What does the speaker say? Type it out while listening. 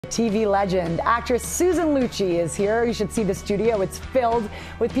TV legend, actress Susan Lucci is here. You should see the studio. It's filled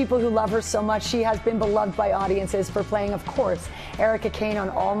with people who love her so much. She has been beloved by audiences for playing, of course, Erica Kane on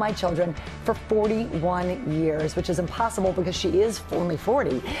All My Children for 41 years, which is impossible because she is only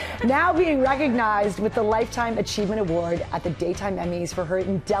 40. Now being recognized with the Lifetime Achievement Award at the Daytime Emmys for her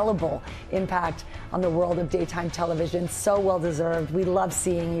indelible impact on the world of daytime television. So well deserved. We love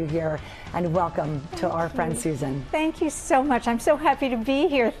seeing you here, and welcome to our friend Susan. Thank you so much. I'm so happy to be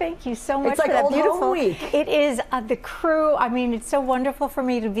here. Thank you so much. It's like for that old beautiful home week. It is the crew. I mean, it's so wonderful for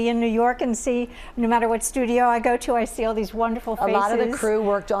me to be in New York and see, no matter what studio I go to, I see all these wonderful faces. A lot of the crew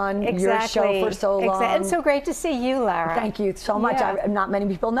worked on your show for so long. And so great to see you, Lara. Thank you so much. Yeah. Not many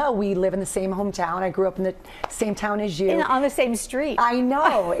people know we live in the same hometown. I grew up in the same town as you. On the same street. I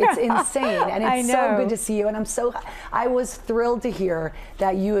know. It's insane. And it's so good to see you. And I was thrilled to hear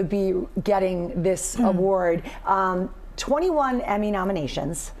that you would be getting this award. 21 Emmy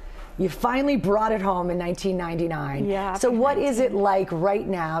nominations. You finally brought it home in 1999. Yeah. So what is it like right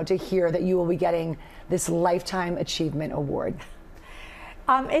now to hear that you will be getting this Lifetime Achievement Award?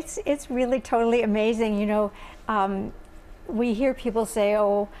 It's really totally amazing. You know, we hear people say,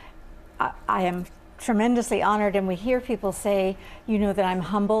 oh, I am tremendously honored, and we hear people say, you know, that I'm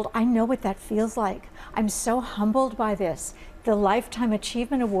humbled. I know what that feels like. I'm so humbled by this. The Lifetime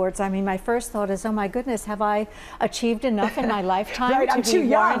Achievement Awards, I mean, my first thought is, oh my goodness, have I achieved enough in my lifetime? Right, I'm too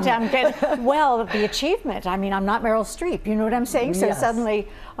young. Well, the achievement, I mean, I'm not Meryl Streep, you know what I'm saying? So suddenly,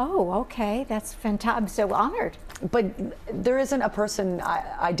 oh, okay, that's fantastic. I'm so honored. But there isn't a person,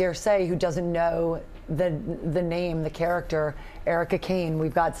 I dare say, who doesn't know the name, the character, Erica Kane.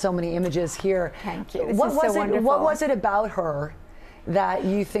 We've got so many images here. Thank you. What was it about her that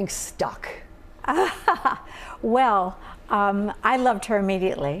you think stuck? Well, I loved her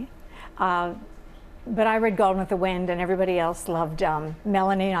immediately, but I read Gone with the Wind, and everybody else loved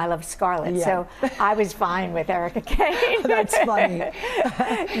Melanie, and I loved Scarlett, so I was fine with Erica Kane. That's funny.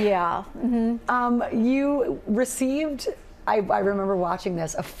 Yeah. Mm-hmm. You received, I remember watching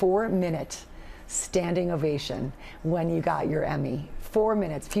this, a 4-minute standing ovation when you got your Emmy. 4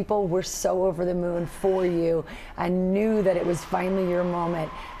 minutes. People were so over the moon for you and knew that it was finally your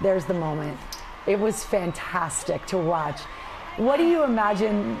moment. There's the moment. It was fantastic to watch. What do you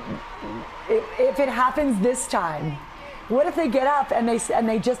imagine if it happens this time? What if they get up and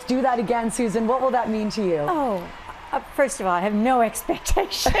they just do that again, Susan? What will that mean to you? Oh, first of all, I have no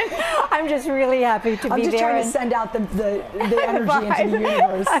expectation. I'm just really happy to be there. I'm just trying to send out the energy into the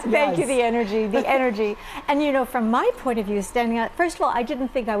universe. Thank you, the energy. And you know, from my point of view, standing out, first of all, I didn't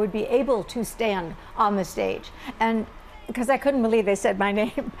think I would be able to stand on the stage, and because I couldn't believe they said my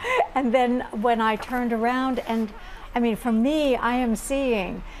name. And then when I turned around, and I mean, for me, I am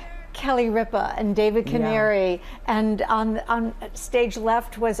seeing Kelly Ripa and David Canary, and on stage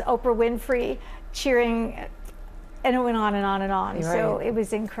left was Oprah Winfrey cheering, and it went on and on and on. Right. So it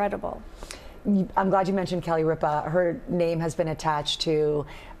was incredible. I'm glad you mentioned Kelly Ripa. Her name has been attached to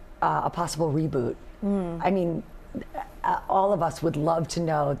a possible reboot. I mean, all of us would love to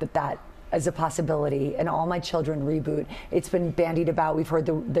know that as a possibility, an All My Children reboot. It's been bandied about. We've heard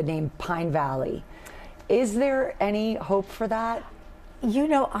the name Pine Valley. Is there any hope for that? You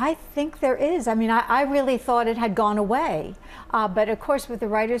know, I think there is. I mean, I really thought it had gone away. But of course, with the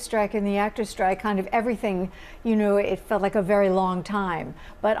writer's strike and the actor's strike, kind of everything, you know, it felt like a very long time.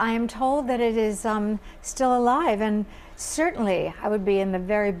 But I am told that it is still alive, and certainly I would be in the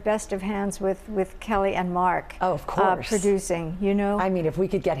very best of hands with Kelly and Mark. Oh, of course. Producing, you know. I mean, if we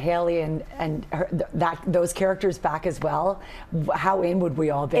could get Haley and those characters back as well, how in would we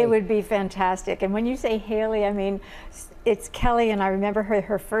all be? It would be fantastic. And when you say Haley, I mean, it's Kelly, and I remember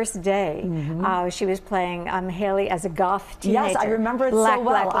her first day. She was playing Haley as a goth teenager. Yes, I remember it so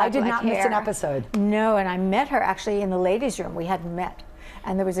well. I did not miss an episode. No, and I met her actually in the ladies' room. We hadn't met.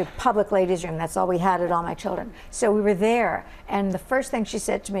 And there was a public ladies' room. That's all we had at All My Children. So we were there, and the first thing she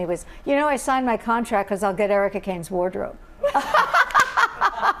said to me was, you know, I signed my contract because I'll get Erica Kane's wardrobe.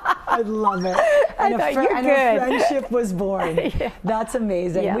 I love it. And a friendship was born. That's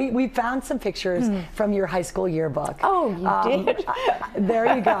amazing. Yeah. We found some pictures from your high school yearbook. Oh, you did?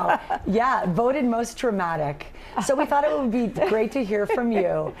 There you go. Yeah, voted most dramatic. So we thought it would be great to hear from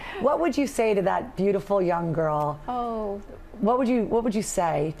you. What would you say to that beautiful young girl? Oh. What would you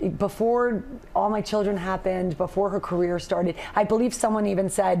say before All My Children happened, before her career started? I believe someone even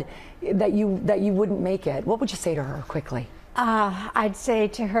said that you wouldn't make it. What would you say to her quickly? I'd say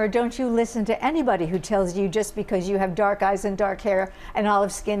to her, don't you listen to anybody who tells you just because you have dark eyes and dark hair and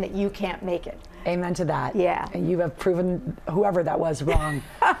olive skin that you can't make it. Amen to that. Yeah. And you have proven whoever that was wrong.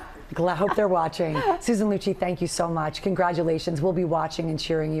 I hope they're watching. Susan Lucci, thank you so much. Congratulations. We'll be watching and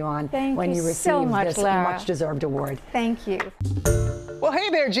cheering you on when you receive this much-deserved award. Thank you. Well, hey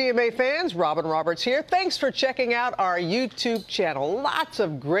there, GMA fans. Robin Roberts here. Thanks for checking out our YouTube channel. Lots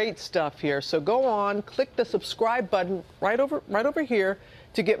of great stuff here. So go on, click the subscribe button right over here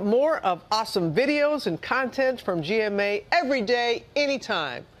to get more of awesome videos and content from GMA every day,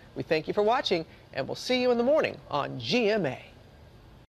 anytime. We thank you for watching, and we'll see you in the morning on GMA.